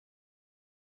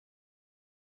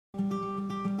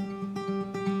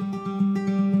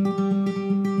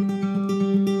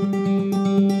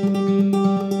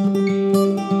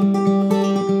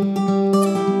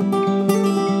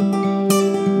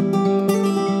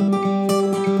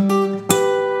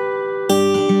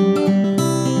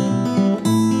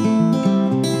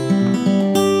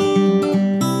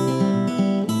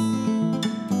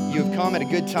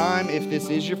time if this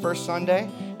is your first Sunday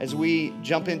as we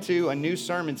jump into a new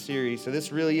sermon series. So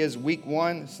this really is week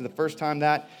one. This is the first time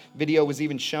that video was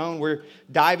even shown. We're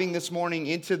diving this morning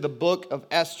into the book of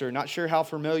Esther. Not sure how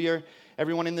familiar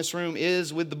everyone in this room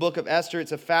is with the book of Esther.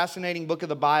 It's a fascinating book of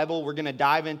the Bible. We're going to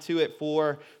dive into it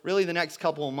for really the next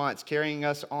couple of months, carrying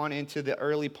us on into the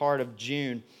early part of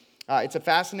June. It's a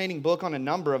fascinating book on a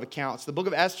number of accounts. The book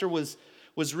of Esther was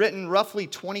written roughly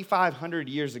 2,500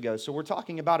 years ago. So we're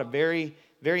talking about a very,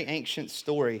 very ancient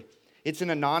story. It's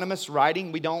an anonymous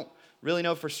writing. We don't really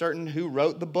know for certain who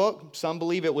wrote the book. Some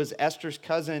believe it was Esther's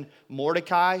cousin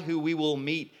Mordecai, who we will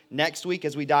meet next week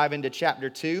as we dive into chapter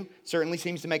 2. Certainly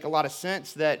seems to make a lot of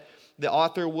sense that the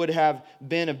author would have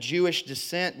been of Jewish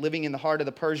descent, living in the heart of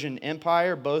the Persian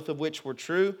Empire, both of which were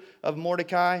true of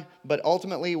Mordecai. But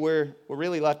ultimately, we're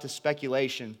really left to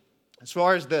speculation. As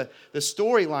far as the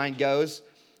storyline goes,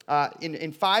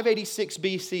 in 586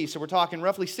 BC, so we're talking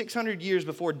roughly 600 years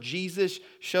before Jesus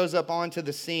shows up onto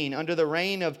the scene, under the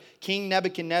reign of King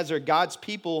Nebuchadnezzar, God's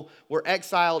people were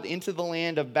exiled into the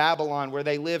land of Babylon, where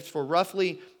they lived for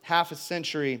roughly half a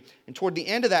century. And toward the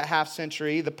end of that half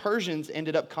century, the Persians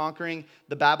ended up conquering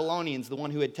the Babylonians, the one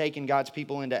who had taken God's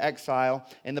people into exile.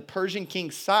 And the Persian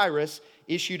king Cyrus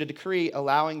issued a decree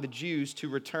allowing the Jews to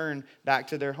return back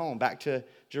to their home, back to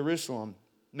Jerusalem.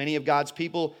 Many of God's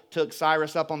people took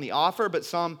Cyrus up on the offer, but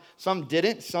some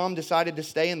didn't. Some decided to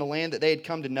stay in the land that they had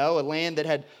come to know, a land that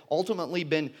had ultimately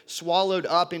been swallowed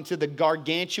up into the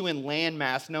gargantuan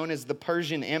landmass known as the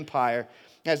Persian Empire.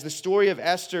 As the story of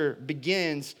Esther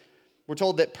begins, we're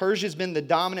told that Persia has been the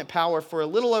dominant power for a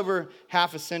little over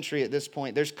half a century at this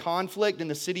point. There's conflict in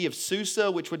the city of Susa,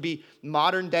 which would be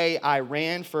modern-day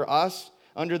Iran for us,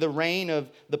 under the reign of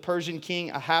the Persian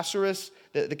king Ahasuerus,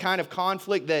 the kind of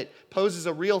conflict that poses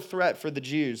a real threat for the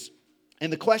Jews.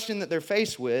 And the question that they're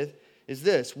faced with is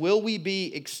this: will we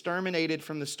be exterminated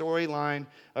from the storyline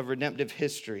of redemptive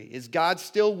history? Is God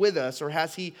still with us, or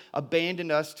has he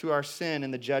abandoned us to our sin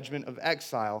and the judgment of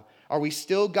exile? Are we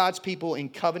still God's people in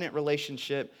covenant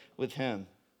relationship with him?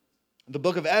 The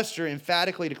book of Esther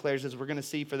emphatically declares, as we're going to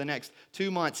see for the next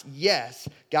 2 months, yes,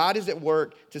 God is at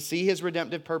work to see his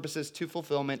redemptive purposes to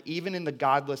fulfillment, even in the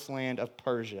godless land of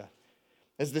Persia.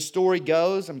 As the story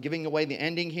goes, I'm giving away the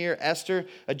ending here. Esther,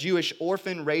 a Jewish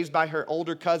orphan raised by her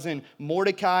older cousin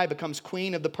Mordecai, becomes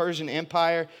queen of the Persian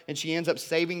Empire, and she ends up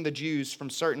saving the Jews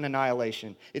from certain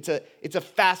annihilation. It's a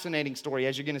fascinating story,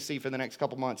 as you're going to see for the next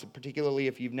couple months, particularly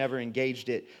if you've never engaged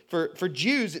it. For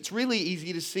Jews, it's really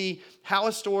easy to see how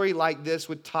a story like this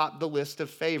would top the list of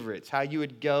favorites, how you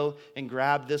would go and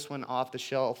grab this one off the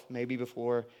shelf, maybe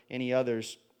before any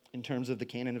others, in terms of the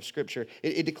canon of Scripture.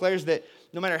 It declares that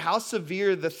no matter how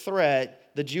severe the threat,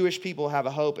 the Jewish people have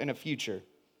a hope and a future.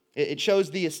 It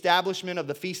shows the establishment of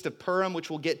the Feast of Purim, which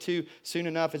we'll get to soon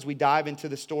enough as we dive into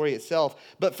the story itself.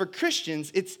 But for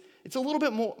Christians, it's a little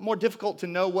bit more difficult to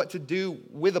know what to do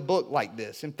with a book like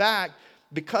this. In fact,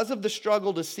 because of the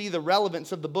struggle to see the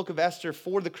relevance of the book of Esther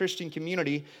for the Christian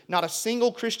community, not a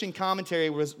single Christian commentary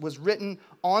was written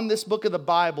on this book of the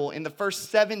Bible in the first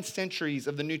 7 centuries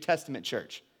of the New Testament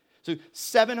church. So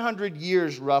 700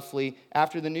 years roughly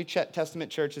after the New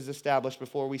Testament church is established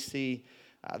before we see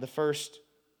the first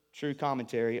true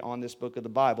commentary on this book of the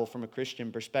Bible from a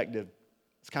Christian perspective.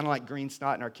 It's kind of like green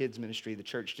snot in our kids' ministry. The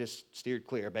church just steered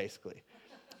clear, basically.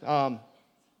 Around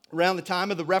the time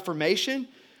of the Reformation,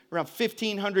 around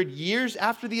 1,500 years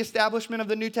after the establishment of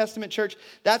the New Testament church,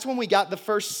 that's when we got the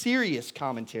first serious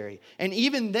commentary. And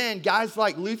even then, guys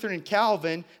like Luther and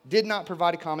Calvin did not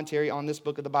provide a commentary on this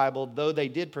book of the Bible, though they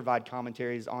did provide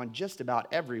commentaries on just about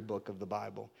every book of the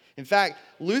Bible. In fact,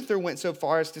 Luther went so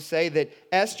far as to say that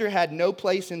Esther had no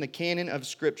place in the canon of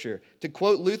Scripture. To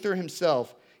quote Luther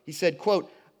himself, he said, quote,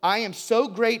 "I am so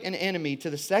great an enemy to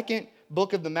the second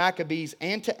book of the Maccabees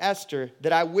and to Esther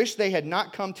that I wish they had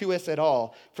not come to us at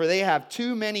all, for they have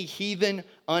too many heathen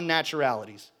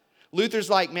unnaturalities." Luther's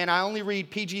like, man, I only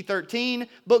read PG-13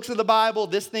 books of the Bible.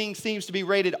 This thing seems to be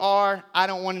rated R. I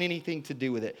don't want anything to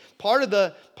do with it. Part of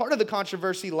the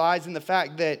controversy lies in the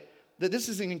fact that this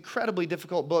is an incredibly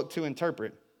difficult book to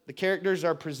interpret. The characters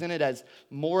are presented as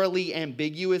morally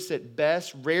ambiguous at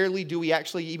best. Rarely do we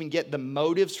actually even get the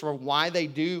motives for why they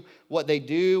do what they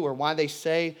do or why they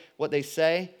say what they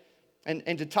say.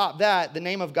 And to top that, the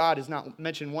name of God is not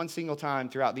mentioned one single time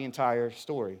throughout the entire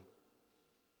story.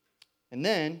 And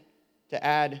then, to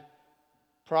add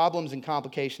problems and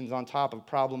complications on top of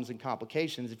problems and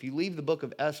complications, if you leave the book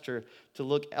of Esther to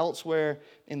look elsewhere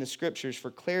in the Scriptures for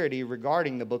clarity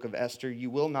regarding the book of Esther, you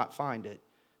will not find it.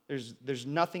 There's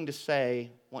nothing to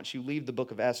say once you leave the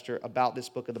book of Esther about this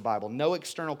book of the Bible. No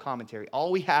external commentary.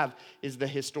 All we have is the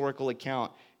historical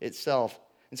account itself.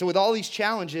 And so with all these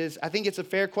challenges, I think it's a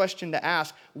fair question to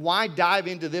ask, why dive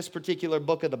into this particular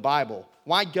book of the Bible?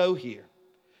 Why go here?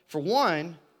 For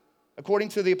one, according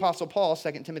to the Apostle Paul,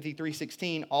 2 Timothy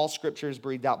 3:16, all scripture is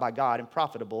breathed out by God and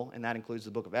profitable, and that includes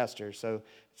the book of Esther, so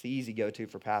it's the easy go-to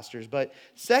for pastors. But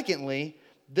secondly,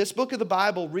 this book of the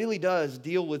Bible really does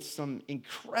deal with some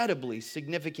incredibly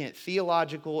significant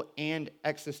theological and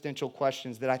existential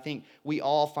questions that I think we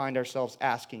all find ourselves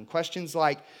asking. Questions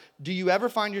like, do you ever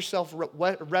find yourself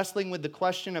wrestling with the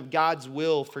question of God's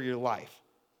will for your life?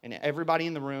 And everybody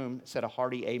in the room said a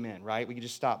hearty amen, right? We can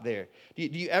just stop there. Do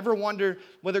you ever wonder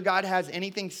whether God has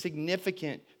anything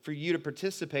significant for you to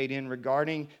participate in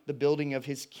regarding the building of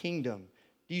his kingdom?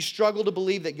 Do you struggle to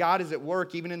believe that God is at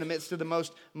work even in the midst of the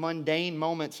most mundane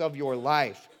moments of your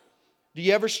life? Do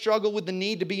you ever struggle with the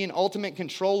need to be in ultimate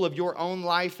control of your own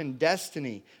life and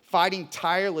destiny, fighting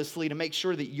tirelessly to make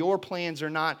sure that your plans are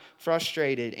not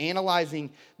frustrated,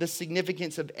 analyzing the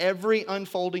significance of every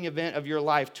unfolding event of your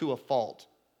life to a fault?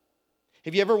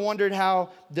 Have you ever wondered how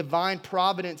divine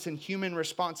providence and human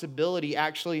responsibility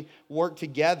actually work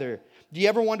together? Do you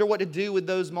ever wonder what to do with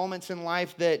those moments in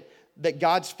life that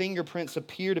God's fingerprints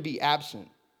appear to be absent?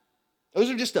 Those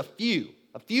are just a few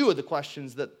of the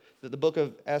questions that the book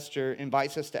of Esther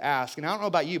invites us to ask. And I don't know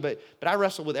about you, but I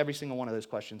wrestle with every single one of those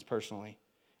questions personally.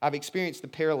 I've experienced the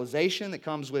paralyzation that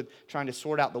comes with trying to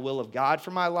sort out the will of God for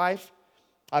my life.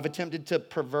 I've attempted to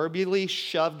proverbially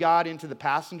shove God into the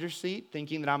passenger seat,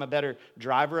 thinking that I'm a better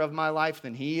driver of my life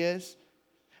than he is.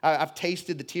 I've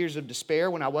tasted the tears of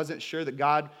despair when I wasn't sure that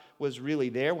God was really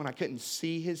there, when I couldn't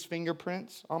see his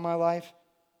fingerprints on my life.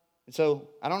 And so,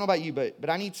 I don't know about you, but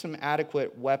I need some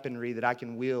adequate weaponry that I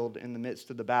can wield in the midst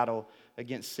of the battle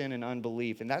against sin and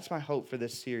unbelief. And that's my hope for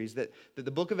this series, that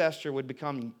the book of Esther would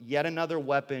become yet another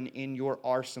weapon in your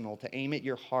arsenal to aim at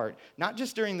your heart, not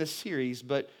just during this series,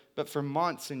 but for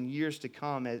months and years to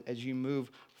come as you move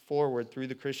forward through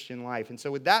the Christian life. And so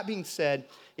with that being said,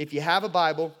 if you have a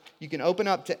Bible, you can open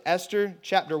up to Esther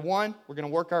chapter 1. We're going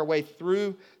to work our way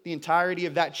through the entirety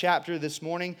of that chapter this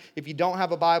morning. If you don't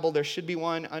have a Bible, there should be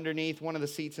one underneath one of the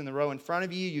seats in the row in front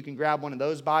of you. You can grab one of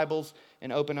those Bibles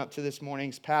and open up to this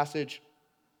morning's passage.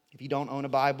 If you don't own a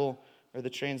Bible or the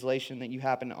translation that you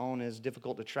happen to own is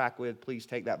difficult to track with, please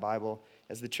take that Bible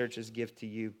as the church's gift to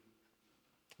you.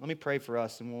 Let me pray for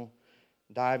us and we'll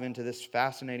dive into this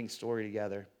fascinating story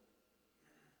together.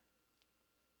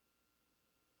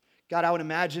 God, I would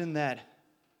imagine that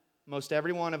most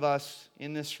every one of us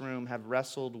in this room have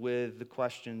wrestled with the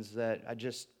questions that I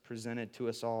just presented to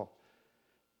us all.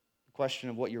 The question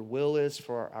of what your will is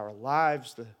for our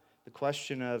lives, the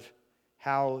question of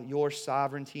how your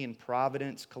sovereignty and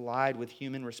providence collide with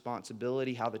human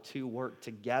responsibility, how the two work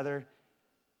together,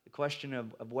 the question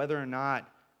of whether or not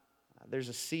there's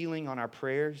a ceiling on our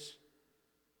prayers,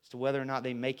 as to whether or not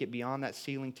they make it beyond that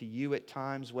ceiling to you at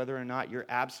times, whether or not you're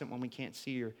absent when we can't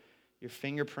see your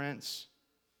fingerprints.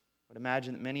 I would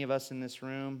imagine that many of us in this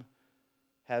room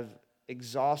have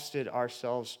exhausted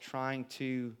ourselves trying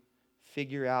to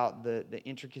figure out the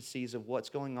intricacies of what's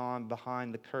going on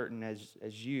behind the curtain as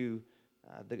you,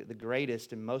 the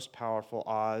greatest and most powerful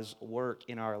Oz, work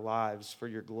in our lives for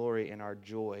your glory and our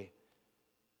joy.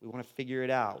 We want to figure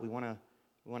it out. We want to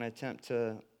attempt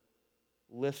to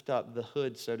lift up the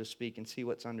hood, so to speak, and see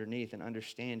what's underneath and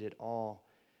understand it all.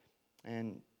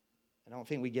 And I don't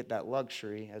think we get that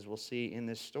luxury, as we'll see in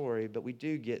this story, but we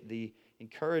do get the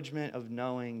encouragement of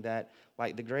knowing that,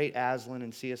 like the great Aslan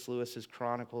in C.S. Lewis's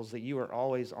Chronicles, that you are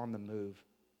always on the move.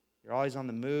 You're always on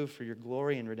the move for your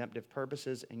glory and redemptive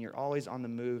purposes, and you're always on the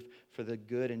move for the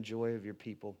good and joy of your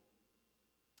people.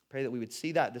 Pray that we would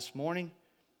see that this morning.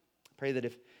 Pray that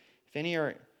if any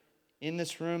are in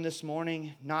this room this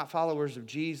morning, not followers of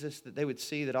Jesus, that they would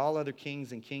see that all other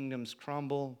kings and kingdoms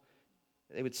crumble.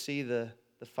 They would see the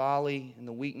folly and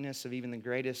the weakness of even the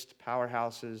greatest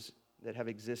powerhouses that have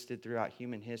existed throughout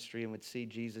human history, and would see,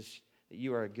 Jesus, that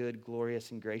you are a good,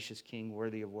 glorious, and gracious King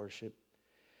worthy of worship.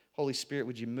 Holy Spirit,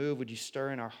 would you move? Would you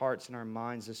stir in our hearts and our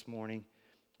minds this morning?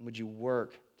 And would you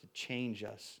work to change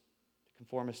us, to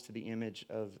conform us to the image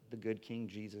of the good King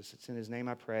Jesus? It's in his name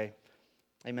I pray.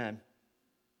 Amen.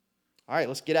 All right,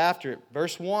 let's get after it.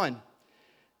 Verse 1.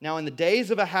 Now in the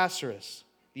days of Ahasuerus,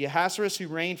 the Ahasuerus who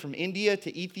reigned from India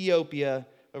to Ethiopia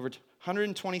over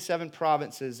 127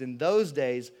 provinces, in those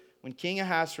days when King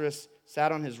Ahasuerus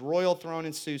sat on his royal throne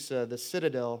in Susa, the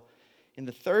citadel, in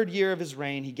the 3rd year of his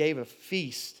reign, he gave a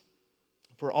feast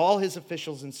for all his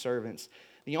officials and servants.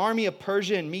 The army of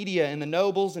Persia and Media and the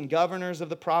nobles and governors of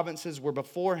the provinces were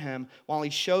before him, while he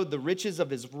showed the riches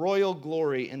of his royal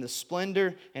glory and the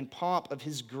splendor and pomp of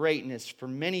his greatness for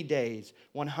many days,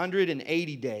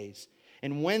 180 days.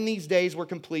 And when these days were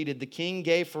completed, the king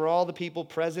gave for all the people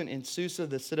present in Susa,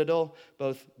 the citadel,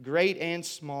 both great and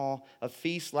small, a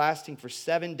feast lasting for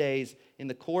 7 days in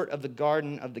the court of the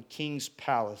garden of the king's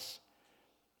palace.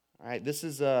 All right, this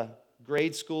is a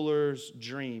grade schooler's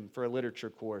dream for a literature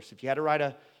course. If you had to write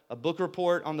a book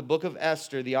report on the book of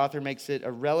Esther, the author makes it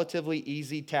a relatively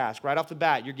easy task. Right off the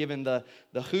bat, you're given the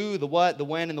who, the what, the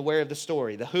when, and the where of the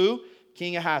story. The who,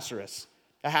 King Ahasuerus.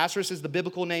 Ahasuerus is the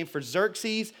biblical name for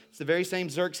Xerxes. It's the very same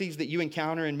Xerxes that you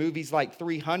encounter in movies like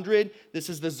 300. This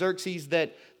is the Xerxes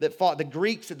that fought the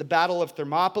Greeks at the Battle of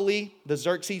Thermopylae, the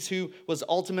Xerxes who was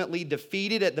ultimately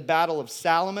defeated at the Battle of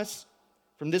Salamis.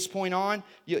 From this point on,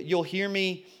 you'll hear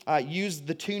me use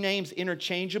the two names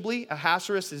interchangeably.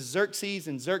 Ahasuerus is Xerxes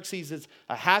and Xerxes is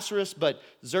Ahasuerus, but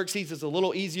Xerxes is a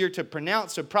little easier to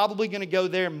pronounce, so probably going to go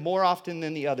there more often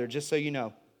than the other, just so you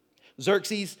know.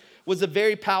 Xerxes was a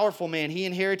very powerful man. He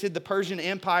inherited the Persian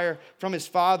Empire from his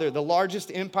father, the largest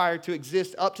empire to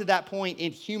exist up to that point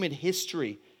in human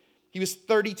history. He was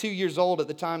 32 years old at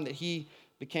the time that he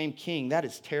became king. That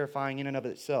is terrifying in and of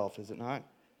itself, is it not?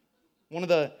 One of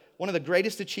the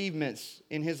greatest achievements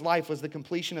in his life was the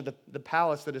completion of the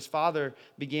palace that his father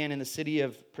began in the city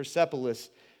of Persepolis.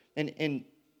 And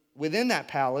within that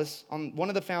palace, on one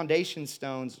of the foundation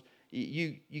stones,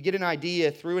 you get an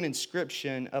idea through an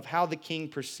inscription of how the king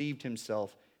perceived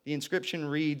himself. The inscription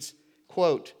reads,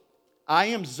 quote, "I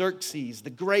am Xerxes, the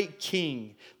great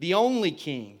king, the only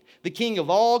king, the king of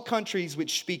all countries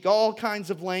which speak all kinds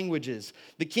of languages,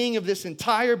 the king of this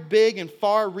entire big and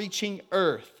far-reaching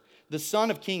earth, the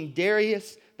son of King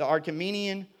Darius, the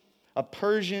Achaemenian, a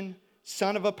Persian,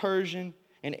 son of a Persian,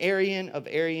 an Aryan of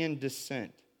Aryan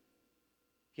descent."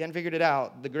 If you hadn't figured it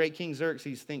out, the great King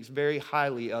Xerxes thinks very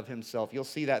highly of himself. You'll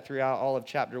see that throughout all of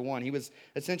chapter 1. He was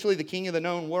essentially the king of the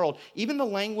known world. Even the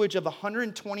language of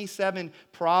 127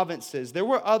 provinces. There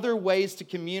were other ways to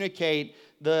communicate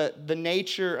the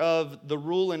nature of the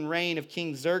rule and reign of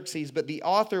King Xerxes, but the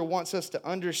author wants us to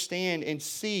understand and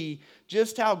see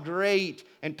just how great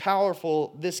and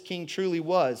powerful this king truly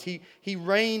was. He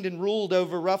reigned and ruled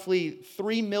over roughly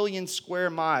 3 million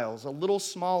square miles, a little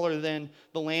smaller than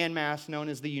the landmass known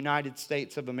as the United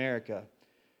States of America.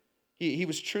 He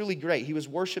was truly great. He was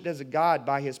worshipped as a god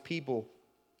by his people.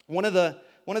 One of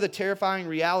the terrifying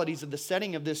realities of the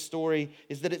setting of this story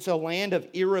is that it's a land of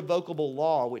irrevocable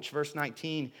law, which verse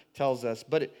 19 tells us.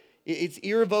 But it's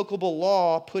irrevocable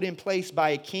law put in place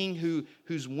by a king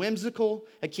who's whimsical,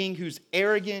 a king who's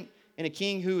arrogant, and a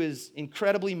king who is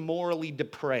incredibly morally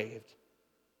depraved.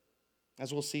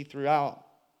 As we'll see throughout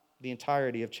the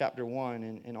entirety of chapter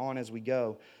 1 and on as we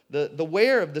go. The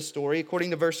where of the story, according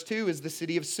to verse 2, is the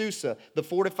city of Susa, the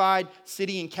fortified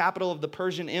city and capital of the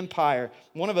Persian Empire.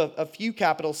 One of a few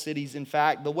capital cities, in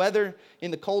fact. The weather in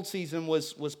the cold season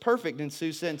was perfect in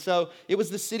Susa, and so it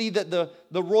was the city that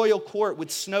the royal court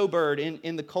would snowbird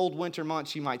in the cold winter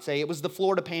months, you might say. It was the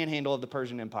Florida Panhandle of the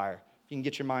Persian Empire. You can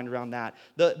get your mind around that.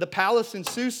 The palace in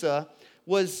Susa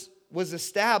was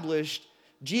established,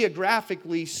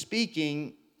 geographically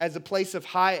speaking, as a place of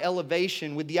high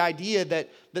elevation, with the idea that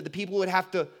the people would have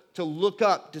to look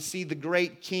up to see the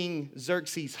great King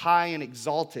Xerxes high and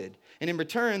exalted. And in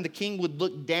return, the king would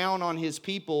look down on his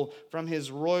people from his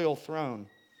royal throne.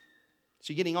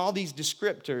 So you're getting all these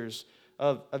descriptors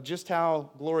of just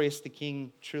how glorious the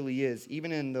king truly is,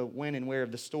 even in the when and where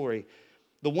of the story.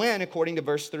 The when, according to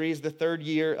verse 3, is the 3rd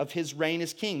year of his reign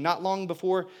as king. Not long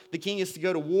before the king is to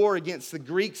go to war against the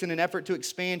Greeks in an effort to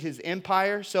expand his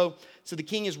empire. So the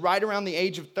king is right around the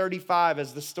age of 35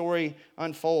 as the story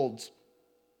unfolds.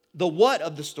 The what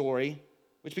of the story,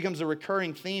 which becomes a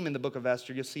recurring theme in the book of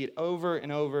Esther, you'll see it over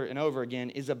and over and over again,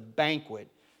 is a banquet.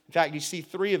 In fact, you see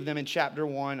 3 of them in chapter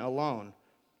 1 alone.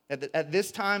 At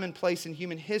this time and place in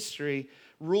human history,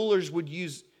 rulers would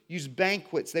use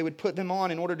banquets. They would put them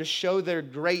on in order to show their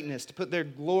greatness, to put their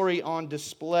glory on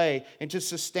display, and to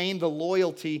sustain the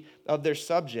loyalty of their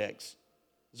subjects.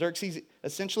 Xerxes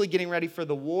essentially getting ready for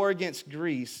the war against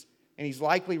Greece, and he's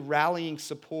likely rallying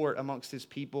support amongst his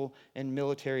people and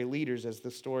military leaders as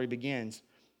the story begins.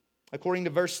 According to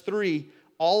verse 3,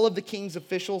 all of the king's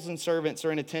officials and servants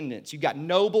are in attendance. You've got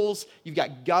nobles, you've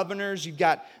got governors, you've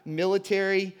got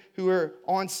military who are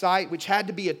on site, which had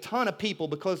to be a ton of people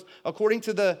because according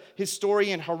to the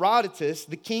historian Herodotus,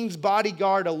 the king's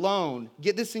bodyguard alone,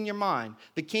 get this in your mind,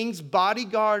 the king's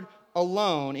bodyguard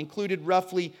alone included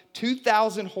roughly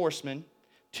 2,000 horsemen,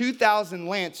 2,000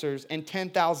 lancers, and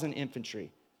 10,000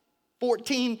 infantry.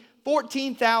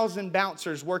 14,000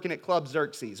 bouncers working at Club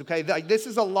Xerxes, okay? This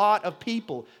is a lot of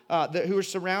people who are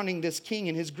surrounding this king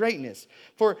and his greatness.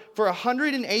 For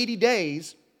 180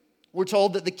 days, we're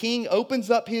told that the king opens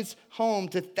up his home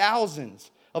to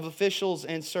thousands of officials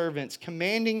and servants,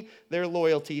 commanding their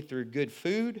loyalty through good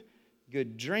food,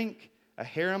 good drink, a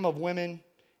harem of women,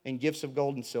 and gifts of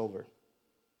gold and silver.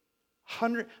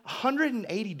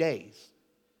 180 days.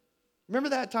 Remember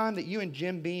that time that you and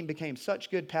Jim Beam became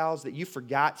such good pals that you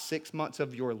forgot 6 months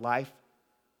of your life?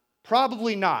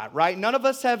 Probably not, right? None of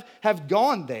us have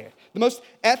gone there. The most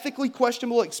ethically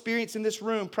questionable experience in this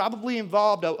room probably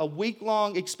involved a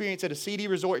week-long experience at a seedy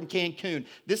resort in Cancun.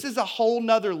 This is a whole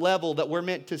nother level that we're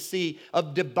meant to see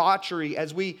of debauchery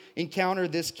as we encounter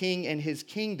this king and his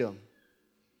kingdom.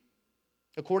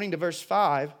 According to verse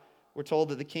 5, we're told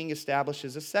that the king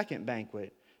establishes a second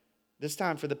banquet, this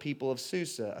time for the people of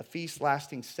Susa, a feast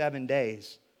lasting 7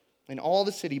 days. And all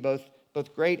the city, both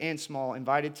great and small,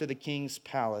 invited to the king's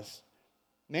palace,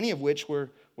 many of which were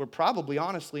probably,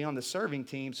 honestly, on the serving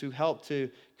teams who helped to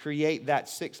create that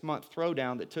 6-month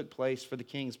throwdown that took place for the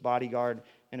king's bodyguard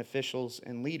and officials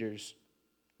and leaders.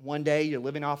 One day, you're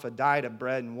living off a diet of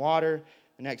bread and water.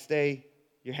 The next day,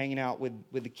 you're hanging out with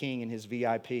the king and his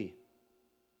VIP.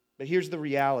 But here's the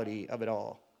reality of it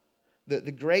all.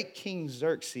 The great King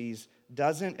Xerxes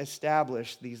doesn't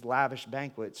establish these lavish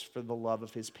banquets for the love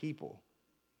of his people.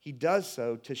 He does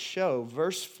so to show,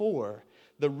 verse 4,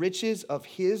 the riches of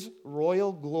his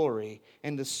royal glory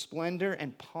and the splendor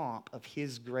and pomp of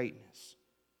his greatness.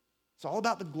 It's all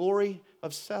about the glory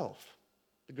of self,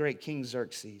 the great King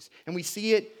Xerxes. And we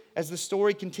see it as the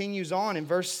story continues on in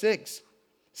verse 6. It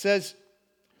says,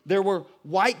 there were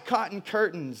white cotton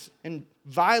curtains and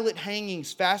violet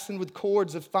hangings fastened with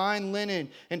cords of fine linen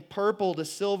and purple to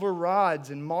silver rods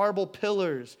and marble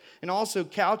pillars, and also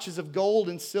couches of gold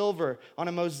and silver on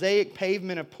a mosaic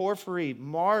pavement of porphyry,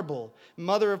 marble,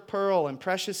 mother of pearl, and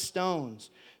precious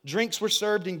stones. Drinks were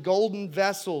served in golden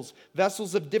vessels,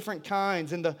 vessels of different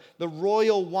kinds, and the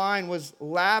royal wine was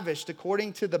lavished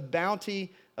according to the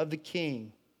bounty of the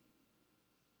king.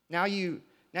 Now you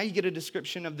get a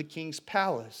description of the king's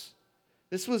palace.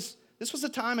 This was a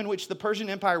time in which the Persian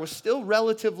Empire was still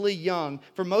relatively young.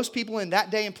 For most people in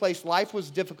that day and place, life was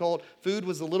difficult. Food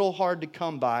was a little hard to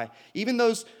come by. Even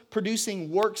those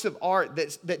producing works of art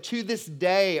that to this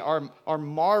day are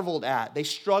marveled at, they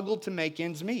struggled to make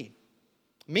ends meet.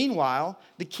 Meanwhile,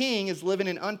 the king is living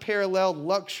in unparalleled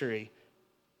luxury.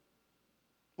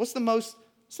 What's the most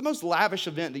lavish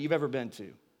event that you've ever been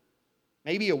to?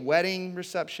 Maybe a wedding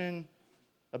reception,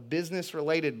 a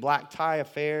business-related black tie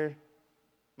affair.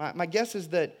 My guess is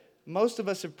that most of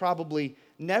us have probably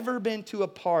never been to a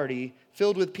party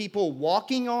filled with people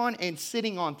walking on and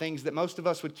sitting on things that most of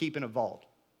us would keep in a vault.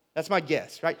 That's my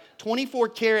guess, right?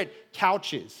 24-karat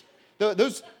couches.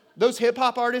 Those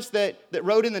hip-hop artists that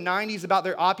wrote in the 90s about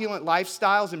their opulent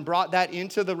lifestyles and brought that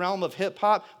into the realm of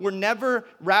hip-hop were never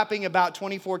rapping about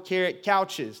 24-karat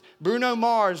couches. Bruno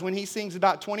Mars, when he sings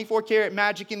about 24-karat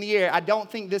magic in the air, I don't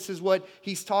think this is what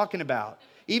he's talking about.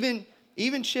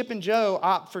 Even Chip and Joe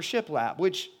opt for shiplap,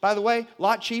 which, by the way, a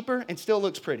lot cheaper and still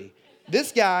looks pretty.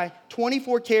 This guy,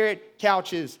 24-karat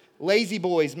couches, lazy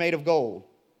boys made of gold.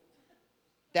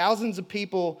 Thousands of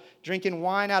people drinking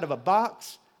wine out of a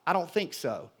box? I don't think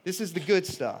so. This is the good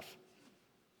stuff.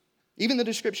 Even the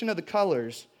description of the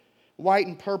colors, white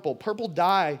and purple. Purple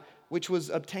dye, which was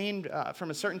obtained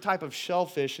from a certain type of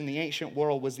shellfish in the ancient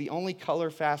world, was the only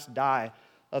color-fast dye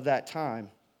of that time.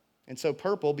 And so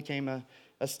purple became a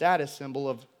status symbol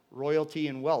of royalty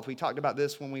and wealth. We talked about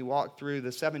this when we walked through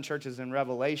the 7 churches in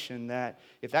Revelation, that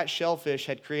if that shellfish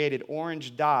had created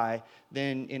orange dye,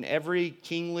 then in every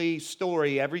kingly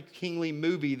story, every kingly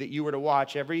movie that you were to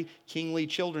watch, every kingly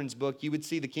children's book, you would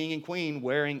see the king and queen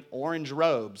wearing orange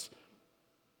robes.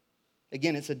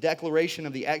 Again, it's a declaration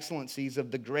of the excellencies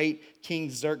of the great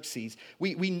King Xerxes.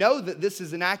 We know that this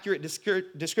is an accurate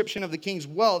description of the king's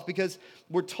wealth because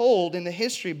we're told in the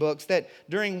history books that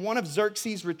during one of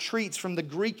Xerxes' retreats from the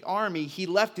Greek army, he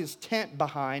left his tent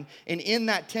behind, and in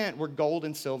that tent were gold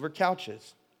and silver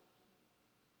couches.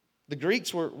 The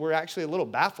Greeks were actually a little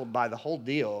baffled by the whole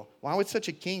deal. Why would such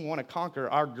a king want to conquer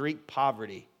our Greek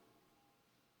poverty?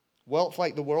 Wealth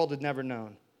like the world had never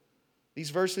known.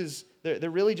 These verses, they're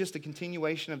really just a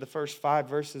continuation of the first 5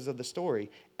 verses of the story.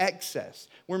 Excess.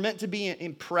 We're meant to be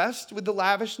impressed with the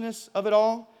lavishness of it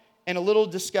all and a little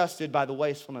disgusted by the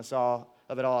wastefulness of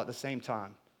it all at the same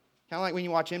time. Kind of like when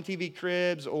you watch MTV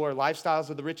Cribs or Lifestyles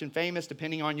of the Rich and Famous,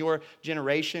 depending on your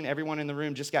generation. Everyone in the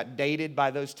room just got dated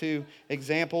by those 2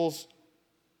 examples.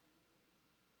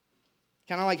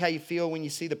 Kind of like how you feel when you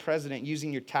see the president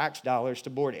using your tax dollars to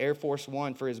board Air Force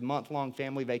One for his month-long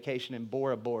family vacation in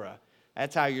Bora Bora.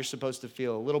 That's how you're supposed to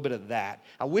feel, a little bit of that.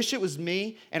 I wish it was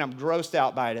me, and I'm grossed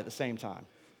out by it at the same time.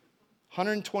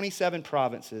 127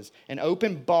 provinces, an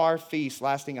open bar feast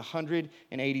lasting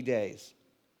 180 days.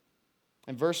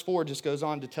 And verse 4 just goes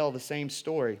on to tell the same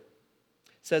story. It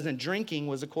says, and drinking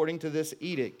was according to this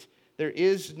edict. There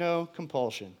is no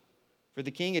compulsion. For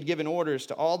the king had given orders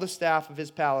to all the staff of his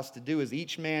palace to do as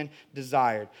each man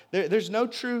desired. There's no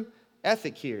true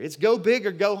ethic here. It's go big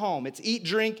or go home. It's eat,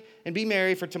 drink, and be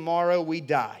merry, for tomorrow we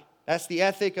die. That's the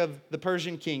ethic of the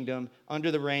Persian kingdom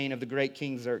under the reign of the great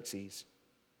King Xerxes.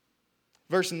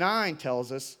 Verse 9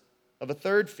 tells us of a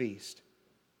third feast.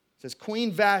 It says,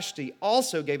 Queen Vashti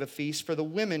also gave a feast for the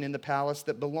women in the palace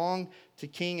that belonged to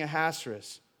King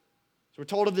Ahasuerus. So we're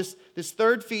told of this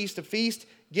third feast, a feast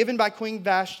given by Queen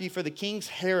Vashti for the king's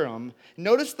harem.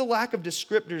 Notice the lack of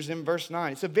descriptors in verse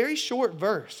 9. It's a very short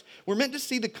verse. We're meant to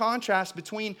see the contrast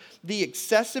between the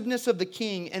excessiveness of the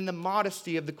king and the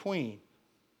modesty of the queen.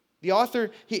 The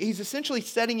author, he's essentially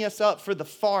setting us up for the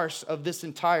farce of this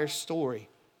entire story.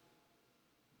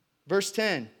 Verse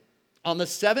 10, on the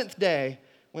seventh day,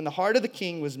 when the heart of the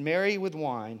king was merry with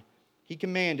wine, he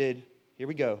commanded, here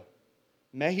we go,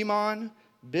 Mehuman,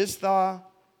 Biztha,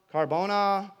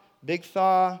 Carbona,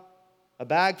 Bigtha,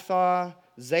 Abagtha,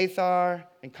 Zathar,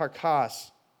 and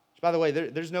Carcass. By the way,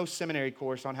 there's no seminary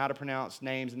course on how to pronounce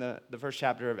names in the first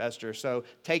chapter of Esther, so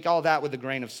take all that with a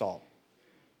grain of salt.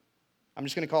 I'm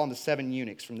just going to call them the 7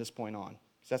 eunuchs from this point on,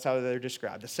 because that's how they're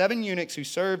described. The 7 eunuchs who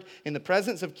served in the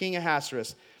presence of King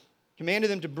Ahasuerus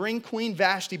commanded them to bring Queen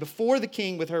Vashti before the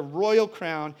king with her royal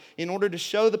crown in order to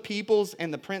show the peoples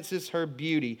and the princes her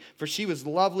beauty, for she was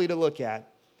lovely to look at.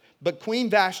 But Queen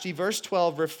Vashti, verse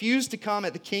 12, refused to come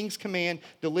at the king's command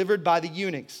delivered by the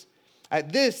eunuchs.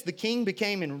 At this, the king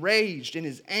became enraged, and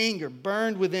his anger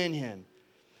burned within him.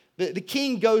 The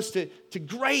king goes to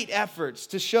great efforts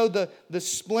to show the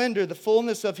splendor, the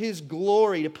fullness of his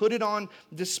glory, to put it on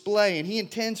display. And he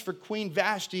intends for Queen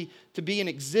Vashti to be an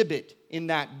exhibit in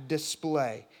that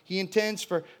display. He intends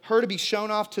for her to be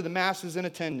shown off to the masses in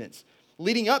attendance.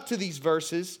 Leading up to these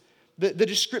verses, the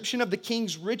description of the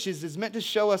king's riches is meant to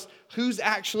show us who's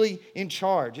actually in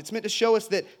charge. It's meant to show us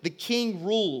that the king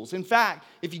rules. In fact,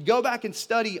 if you go back and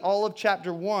study all of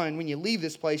chapter 1, when you leave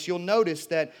this place, you'll notice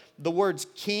that the words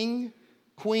king,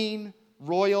 queen,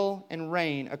 royal, and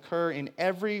reign occur in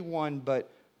every one but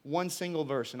one single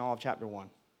verse in all of chapter 1.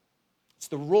 It's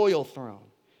the royal throne.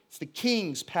 It's the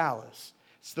king's palace.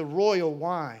 It's the royal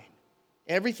wine.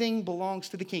 Everything belongs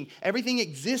to the king. Everything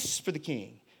exists for the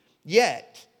king.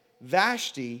 Yet,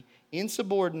 Vashti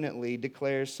insubordinately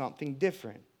declares something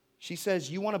different. She says,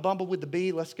 you want to bumble with the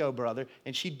bee? Let's go, brother.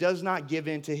 And she does not give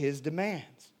in to his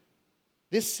demands.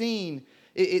 This scene,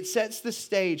 it sets the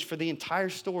stage for the entire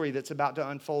story that's about to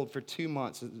unfold for 2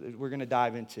 months we're going to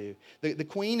dive into. The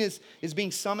queen is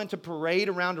being summoned to parade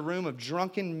around a room of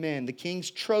drunken men, the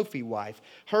king's trophy wife.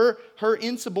 Her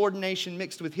insubordination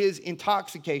mixed with his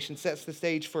intoxication sets the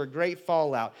stage for a great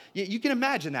fallout. You can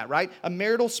imagine that, right? A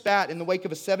marital spat in the wake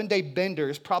of a 7-day bender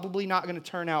is probably not going to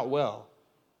turn out well.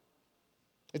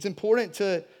 It's important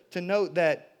to note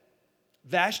that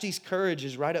Vashti's courage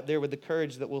is right up there with the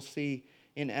courage that we'll see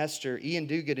in Esther. Ian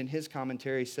Duguid in his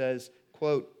commentary says,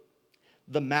 quote,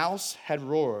 the mouse had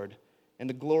roared and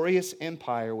the glorious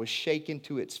empire was shaken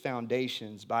to its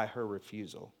foundations by her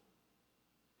refusal.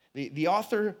 The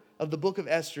author of the book of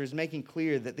Esther is making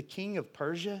clear that the king of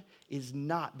Persia is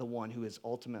not the one who is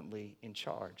ultimately in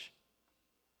charge.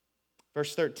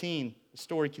 Verse 13, the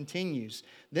story continues.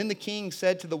 Then the king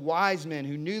said to the wise men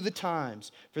who knew the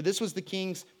times, for this was the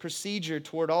king's procedure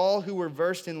toward all who were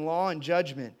versed in law and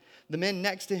judgment, the men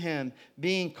next to him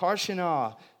being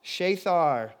Karshanah,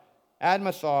 Shethar,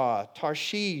 Admathaw,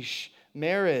 Tarshish,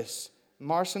 Maris,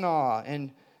 Marsanah,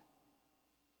 and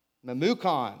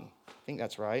Memucan. I think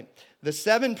that's right. The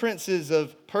 7 princes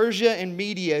of Persia and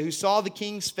Media who saw the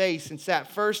king's face and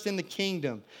sat first in the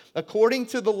kingdom. According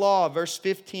to the law, verse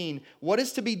 15, what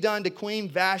is to be done to Queen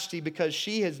Vashti because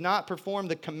she has not performed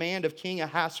the command of King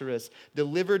Ahasuerus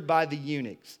delivered by the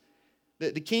eunuchs?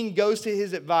 The king goes to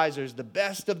his advisors, the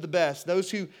best of the best,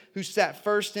 those who sat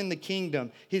first in the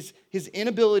kingdom. His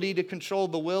inability to control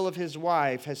the will of his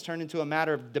wife has turned into a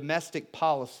matter of domestic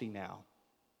policy now.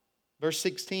 Verse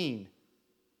 16,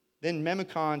 then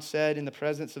Memucan said in the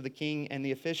presence of the king and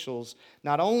the officials,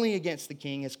 not only against the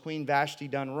king has Queen Vashti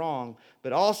done wrong,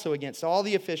 but also against all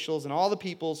the officials and all the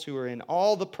peoples who are in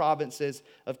all the provinces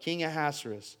of King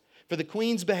Ahasuerus. For the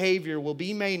queen's behavior will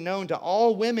be made known to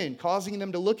all women, causing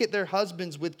them to look at their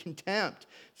husbands with contempt,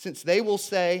 since they will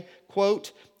say,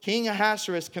 quote, King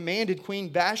Ahasuerus commanded Queen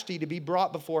Vashti to be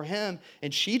brought before him,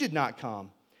 and she did not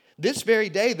come. This very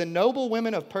day, the noble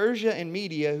women of Persia and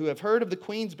Media who have heard of the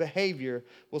queen's behavior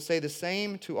will say the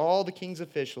same to all the king's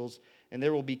officials, and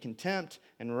there will be contempt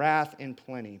and wrath in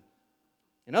plenty.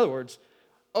 In other words,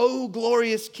 O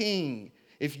glorious King,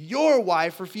 if your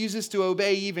wife refuses to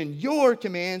obey even your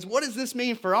commands, what does this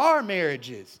mean for our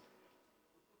marriages?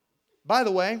 By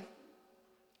the way,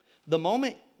 the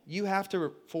moment you have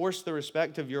to force the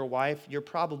respect of your wife, you're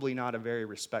probably not a very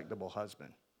respectable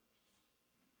husband.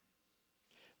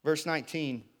 Verse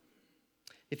 19,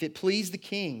 if it please the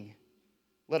king,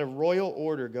 let a royal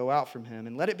order go out from him,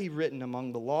 and let it be written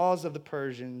among the laws of the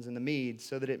Persians and the Medes,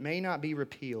 so that it may not be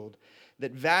repealed,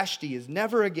 that Vashti is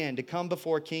never again to come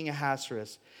before King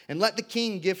Ahasuerus. And let the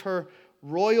king give her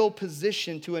royal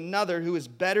position to another who is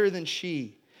better than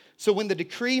she. So when the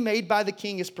decree made by the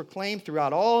king is proclaimed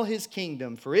throughout all his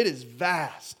kingdom, for it is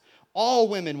vast, all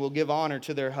women will give honor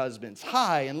to their husbands,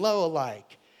 high and low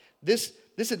alike. This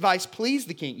advice pleased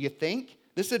the king, you think?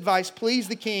 This advice pleased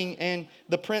the king and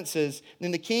the princes.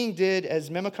 Then the king did as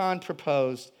Memucan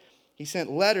proposed. He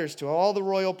sent letters to all the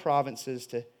royal provinces,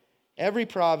 to every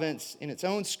province in its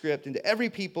own script, and to every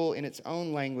people in its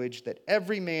own language, that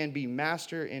every man be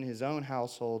master in his own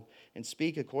household and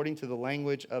speak according to the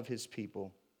language of his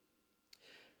people.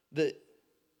 The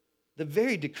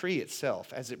very decree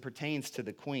itself, as it pertains to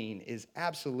the queen, is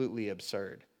absolutely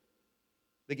absurd.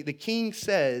 The king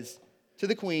says to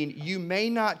the queen, you may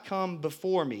not come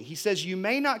before me. He says, you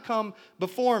may not come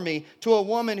before me to a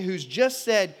woman who's just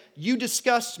said, you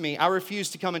disgust me, I refuse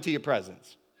to come into your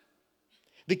presence.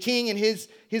 The king and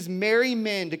his merry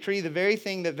men decree the very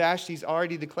thing that Vashti's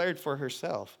already declared for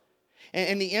herself.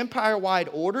 And the empire-wide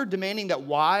order demanding that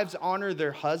wives honor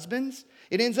their husbands,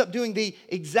 it ends up doing the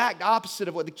exact opposite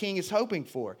of what the king is hoping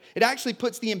for. It actually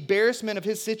puts the embarrassment of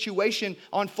his situation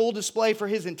on full display for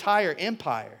his entire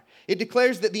empire. It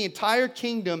declares that the entire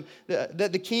kingdom,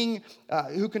 that the king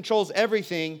who controls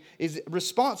everything is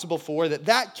responsible for,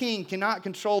 that king cannot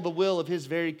control the will of his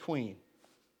very queen.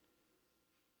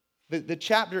 The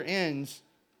chapter ends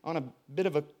on a bit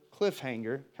of a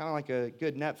cliffhanger, kind of like a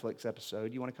good Netflix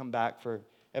episode. You want to come back for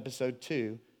episode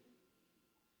 2.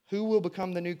 Who will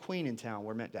become the new queen in town,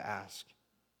 we're meant to ask.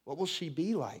 What will she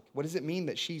be like? What does it mean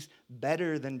that she's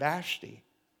better than Vashti?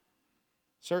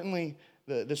 Certainly,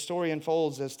 the story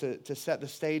unfolds as to set the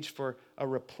stage for a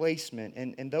replacement.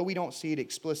 And though we don't see it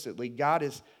explicitly, God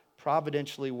is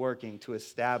providentially working to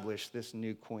establish this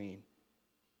new queen.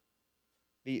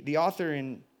 The author,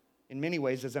 in many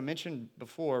ways, as I mentioned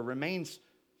before, remains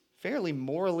fairly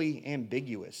morally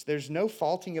ambiguous. There's no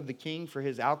faulting of the king for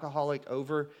his alcoholic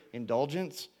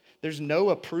overindulgence. There's no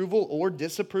approval or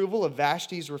disapproval of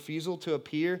Vashti's refusal to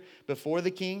appear before the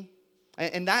king.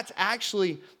 And that's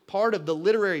actually part of the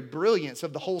literary brilliance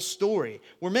of the whole story.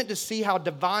 We're meant to see how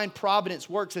divine providence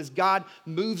works as God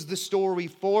moves the story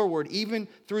forward, even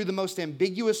through the most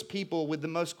ambiguous people with the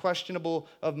most questionable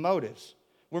of motives.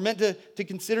 We're meant to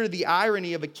consider the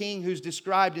irony of a king who's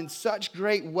described in such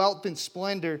great wealth and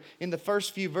splendor in the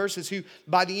first few verses, who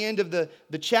by the end of the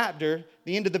chapter,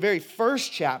 the end of the very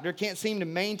first chapter, can't seem to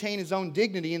maintain his own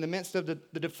dignity in the midst of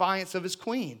the defiance of his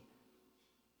queen.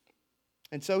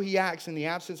 And so he acts in the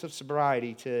absence of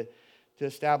sobriety to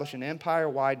establish an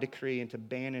empire-wide decree and to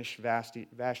banish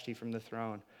Vashti from the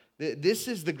throne. This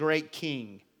is the great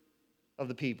king of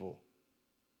the people.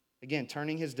 Again,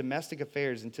 turning his domestic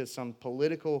affairs into some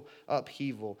political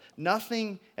upheaval.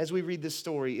 Nothing, as we read this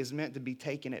story, is meant to be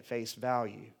taken at face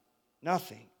value.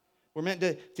 Nothing. We're meant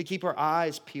to keep our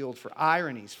eyes peeled for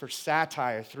ironies, for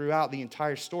satire throughout the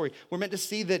entire story. We're meant to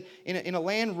see that in a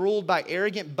land ruled by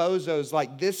arrogant bozos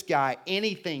like this guy,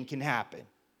 anything can happen.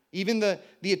 Even the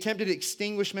attempted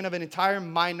extinguishment of an entire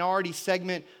minority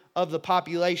segment of the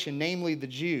population, namely the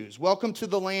Jews. Welcome to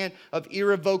the land of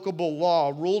irrevocable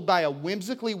law, ruled by a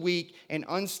whimsically weak and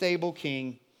unstable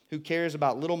king who cares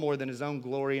about little more than his own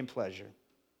glory and pleasure.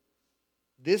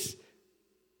 This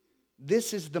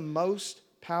is the most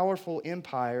powerful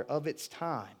empire of its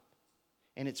time,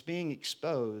 and it's being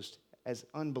exposed as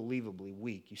unbelievably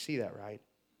weak. You see that, right?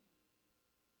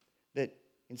 That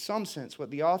in some sense,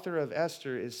 what the author of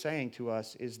Esther is saying to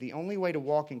us is the only way to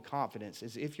walk in confidence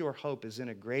is if your hope is in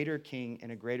a greater king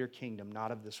and a greater kingdom,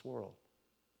 not of this world.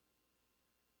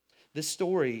 This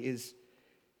story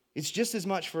it's just as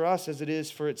much for us as it is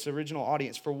for its original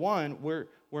audience. For one, we're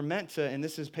meant to, and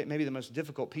this is maybe the most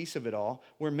difficult piece of it all,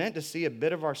 we're meant to see a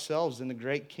bit of ourselves in the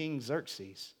great King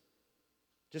Xerxes.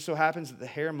 Just so happens that the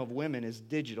harem of women is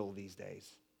digital these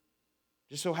days.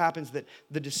 Just so happens that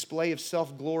the display of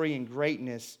self-glory and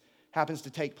greatness happens to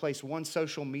take place one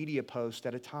social media post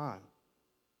at a time.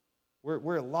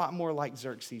 We're a lot more like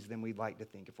Xerxes than we'd like to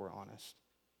think, if we're honest.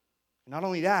 Not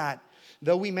only that,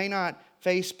 though we may not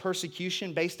face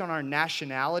persecution based on our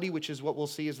nationality, which is what we'll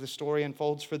see as the story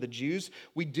unfolds for the Jews,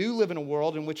 we do live in a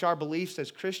world in which our beliefs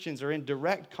as Christians are in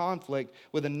direct conflict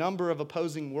with a number of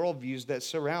opposing worldviews that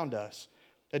surround us.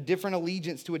 A different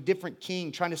allegiance to a different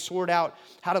king, trying to sort out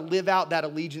how to live out that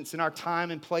allegiance in our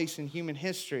time and place in human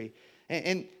history.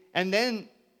 And then,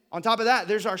 on top of that,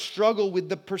 there's our struggle with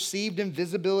the perceived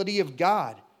invisibility of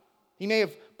God. He may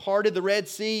have parted the Red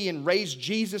Sea and raised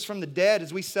Jesus from the dead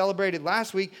as we celebrated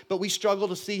last week, but we struggle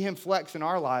to see him flex in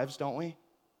our lives, don't we?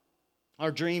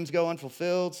 Our dreams go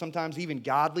unfulfilled, sometimes even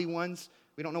godly ones.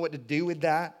 We don't know what to do with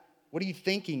that. What are you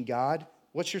thinking, God?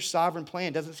 What's your sovereign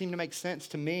plan? Doesn't seem to make sense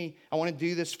to me. I want to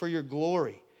do this for your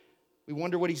glory. We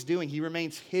wonder what he's doing. He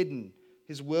remains hidden,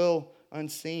 his will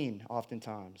unseen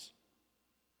oftentimes.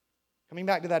 Coming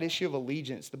back to that issue of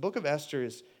allegiance, the book of Esther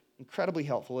is incredibly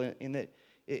helpful in that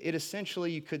it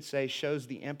essentially, you could say, shows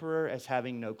the emperor as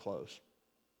having no clothes.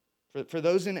 For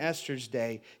those in Esther's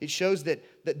day, it shows that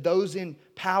those in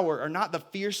power are not the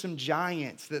fearsome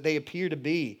giants that they appear to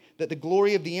be, that the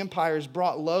glory of the empire is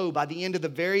brought low by the end of the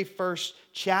very first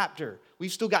chapter.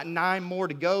 We've still got 9 more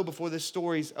to go before this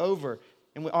story's over.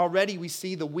 And already we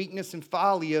see the weakness and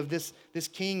folly of this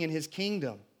king and his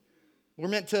kingdom. We're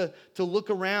meant to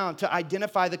look around, to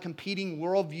identify the competing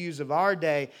worldviews of our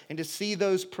day, and to see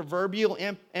those proverbial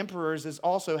emperors as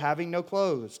also having no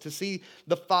clothes, to see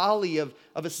the folly of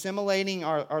assimilating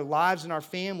our lives and our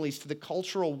families to the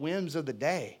cultural whims of the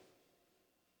day.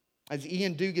 As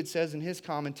Ian Duguid says in his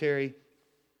commentary,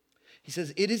 he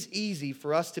says, "It is easy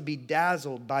for us to be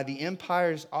dazzled by the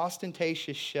empire's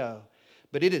ostentatious show,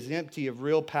 but it is empty of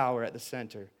real power at the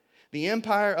center. The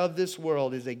empire of this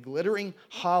world is a glittering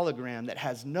hologram that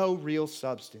has no real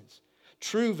substance.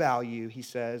 True value," he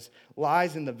says,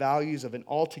 "lies in the values of an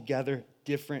altogether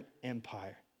different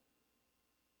empire."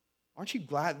 Aren't you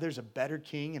glad there's a better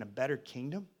king and a better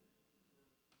kingdom?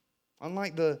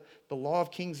 Unlike the law of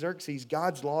King Xerxes,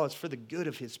 God's law is for the good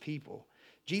of his people.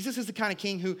 Jesus is the kind of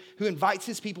king who invites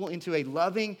his people into a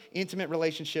loving, intimate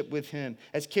relationship with him.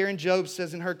 As Karen Jobes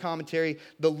says in her commentary,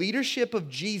 the leadership of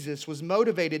Jesus was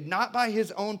motivated not by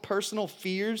his own personal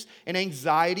fears and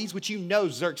anxieties, which you know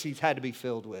Xerxes had to be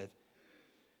filled with.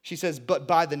 She says, but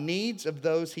by the needs of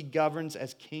those he governs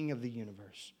as king of the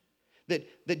universe.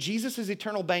 That Jesus'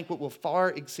 eternal banquet will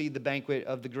far exceed the banquet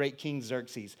of the great King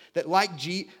Xerxes. That like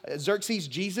Xerxes,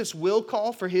 Jesus will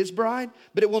call for his bride,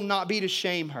 but it will not be to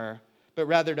shame her, but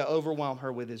rather to overwhelm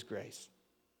her with his grace.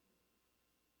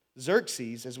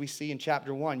 Xerxes, as we see in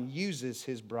chapter 1, uses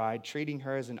his bride, treating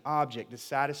her as an object to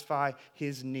satisfy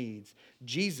his needs.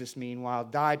 Jesus, meanwhile,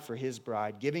 died for his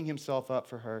bride, giving himself up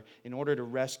for her in order to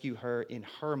rescue her in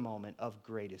her moment of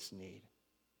greatest need.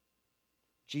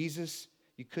 Jesus,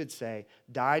 you could say,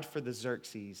 died for the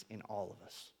Xerxes in all of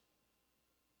us.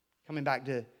 Coming back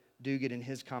to Duguid in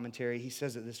his commentary, he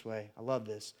says it this way. I love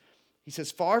this. He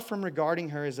says, far from regarding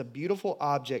her as a beautiful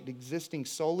object existing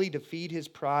solely to feed his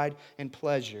pride and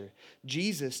pleasure,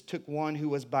 Jesus took one who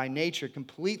was by nature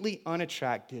completely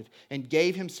unattractive and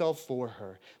gave himself for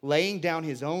her, laying down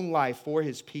his own life for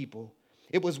his people.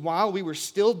 It was while we were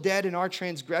still dead in our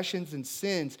transgressions and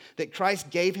sins that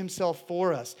Christ gave himself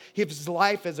for us, his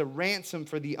life as a ransom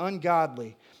for the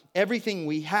ungodly. Everything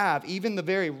we have, even the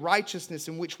very righteousness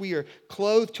in which we are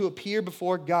clothed to appear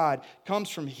before God,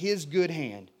 comes from his good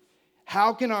hand.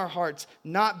 How can our hearts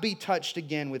not be touched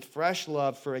again with fresh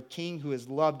love for a king who has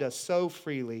loved us so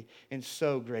freely and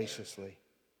so graciously?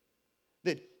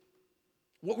 That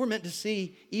what we're meant to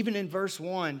see, even in verse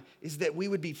 1, is that we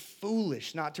would be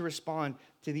foolish not to respond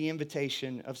to the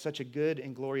invitation of such a good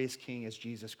and glorious king as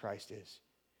Jesus Christ is.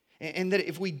 And that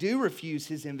if we do refuse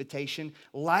his invitation,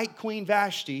 like Queen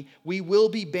Vashti, we will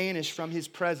be banished from his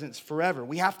presence forever.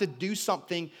 We have to do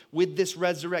something with this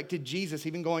resurrected Jesus,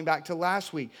 even going back to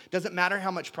last week. Doesn't matter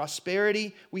how much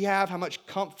prosperity we have, how much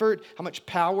comfort, how much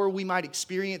power we might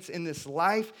experience in this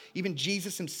life. Even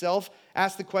Jesus himself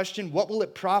asked the question, what will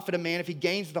it profit a man if he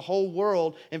gains the whole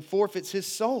world and forfeits his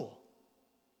soul?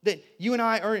 That you and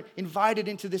I are invited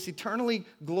into this eternally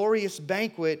glorious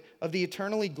banquet of the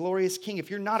eternally glorious King. If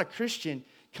you're not a Christian,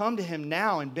 come to him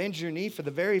now and bend your knee for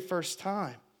the very first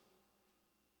time.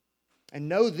 And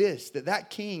know this,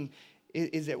 that King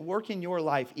is at work in your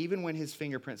life even when his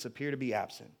fingerprints appear to be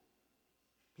absent.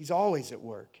 He's always at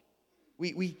work.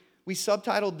 We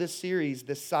subtitled this series,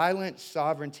 The Silent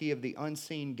Sovereignty of the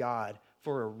Unseen God,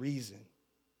 for a reason.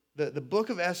 The book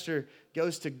of Esther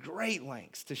goes to great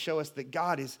lengths to show us that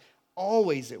God is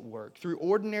always at work through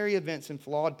ordinary events and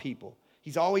flawed people.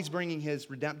 He's always bringing his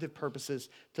redemptive purposes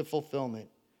to fulfillment.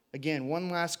 Again,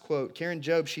 one last quote. Karen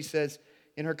Jobes, she says,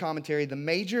 in her commentary, the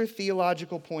major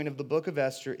theological point of the book of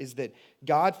Esther is that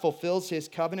God fulfills his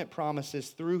covenant promises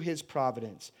through his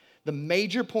providence. The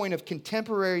major point of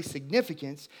contemporary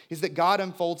significance is that God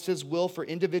unfolds his will for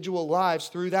individual lives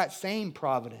through that same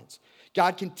providence.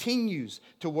 God continues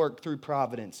to work through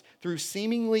providence, through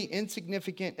seemingly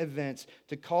insignificant events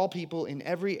to call people in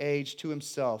every age to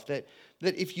himself. That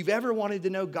if you've ever wanted to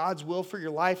know God's will for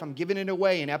your life, I'm giving it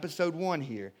away in episode 1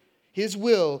 here. His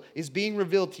will is being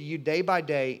revealed to you day by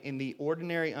day in the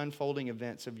ordinary unfolding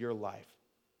events of your life.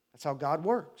 That's how God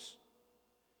works.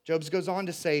 Jobes goes on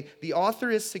to say, the author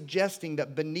is suggesting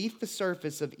that beneath the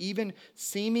surface of even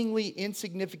seemingly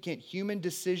insignificant human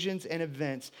decisions and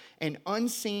events, an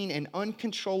unseen and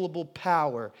uncontrollable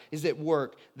power is at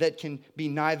work that can be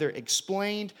neither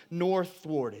explained nor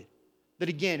thwarted. That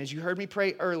again, as you heard me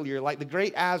pray earlier, like the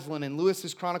great Aslan in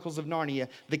Lewis's Chronicles of Narnia,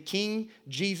 the King,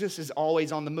 Jesus, is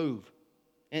always on the move.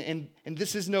 And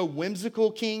this is no whimsical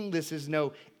king. This is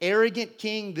no arrogant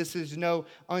king. This is no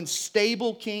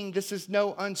unstable king. This is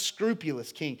no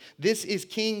unscrupulous king. This is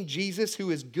King Jesus, who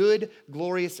is good,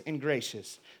 glorious, and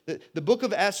gracious. The book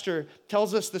of Esther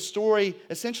tells us the story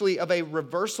essentially of a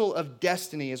reversal of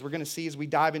destiny, as we're going to see as we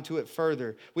dive into it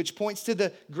further, which points to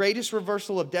the greatest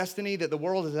reversal of destiny that the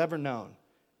world has ever known.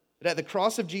 That at the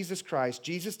cross of Jesus Christ,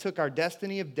 Jesus took our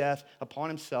destiny of death upon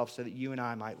himself so that you and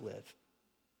I might live.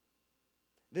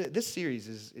 This series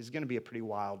is going to be a pretty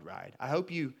wild ride. I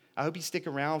hope you stick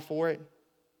around for it.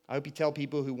 I hope you tell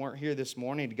people who weren't here this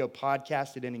morning to go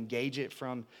podcast it and engage it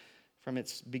from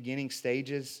its beginning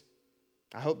stages.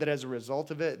 I hope that as a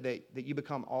result of it, that you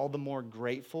become all the more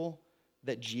grateful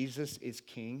that Jesus is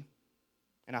King.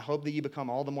 And I hope that you become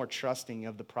all the more trusting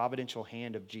of the providential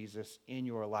hand of Jesus in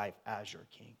your life as your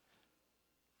King.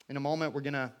 In a moment, we're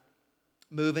going to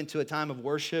move into a time of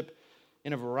worship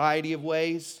in a variety of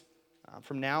ways.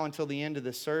 From now until the end of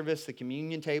the service, the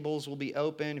communion tables will be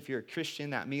open. If you're a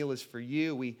Christian, that meal is for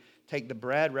you. We take the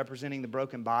bread representing the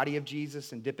broken body of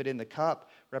Jesus and dip it in the cup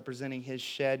representing his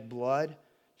shed blood.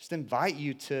 Just invite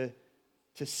you to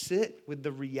sit with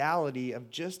the reality of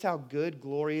just how good,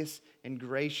 glorious, and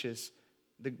gracious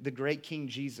the great King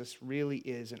Jesus really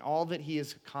is, and all that he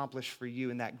has accomplished for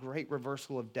you in that great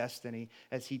reversal of destiny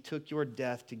as he took your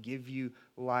death to give you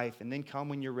life. And then come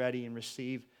when you're ready and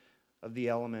receive of the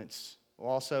elements. We'll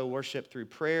also worship through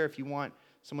prayer. If you want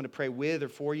someone to pray with or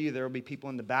for you, there will be people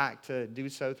in the back to do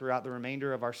so throughout the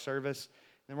remainder of our service.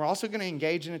 And we're also going to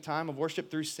engage in a time of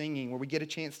worship through singing, where we get a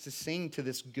chance to sing to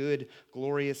this good,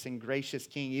 glorious, and gracious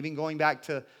King. Even going back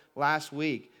to last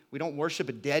week, we don't worship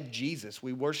a dead Jesus.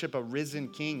 We worship a risen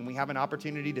King. We have an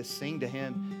opportunity to sing to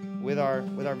him with our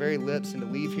very lips and to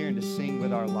leave here and to sing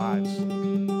with our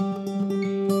lives.